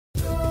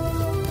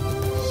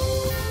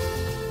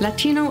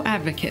Latino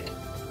Advocate,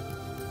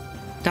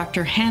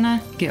 Dr.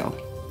 Hannah Gill.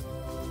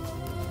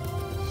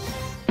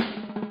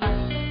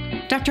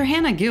 Dr.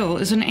 Hannah Gill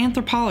is an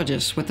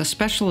anthropologist with a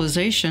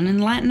specialization in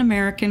Latin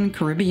American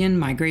Caribbean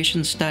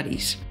migration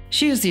studies.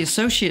 She is the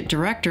Associate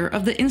Director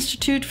of the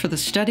Institute for the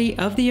Study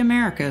of the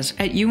Americas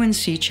at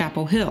UNC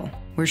Chapel Hill,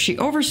 where she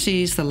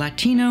oversees the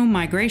Latino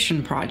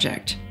Migration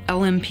Project,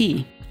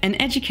 LMP, an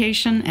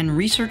education and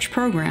research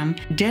program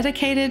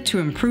dedicated to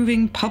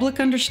improving public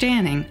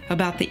understanding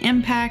about the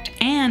impact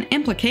and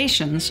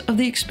implications of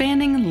the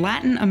expanding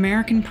Latin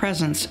American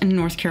presence in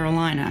North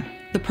Carolina.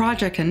 The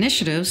project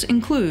initiatives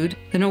include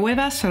the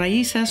Nuevas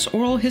Raíces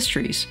Oral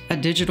Histories, a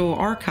digital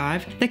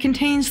archive that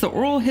contains the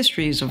oral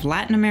histories of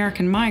Latin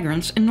American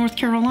migrants in North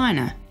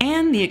Carolina,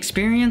 and the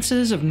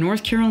experiences of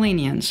North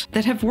Carolinians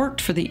that have worked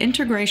for the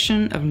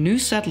integration of new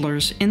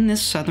settlers in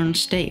this southern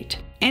state,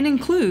 and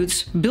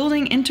includes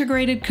Building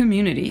Integrated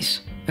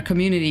Communities, a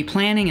community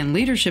planning and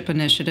leadership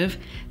initiative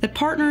that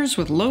partners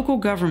with local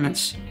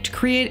governments to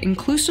create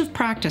inclusive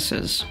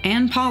practices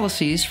and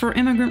policies for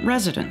immigrant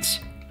residents,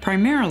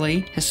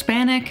 primarily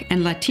Hispanic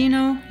and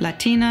Latino,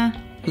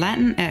 Latina,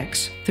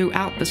 Latinx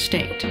throughout the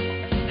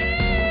state.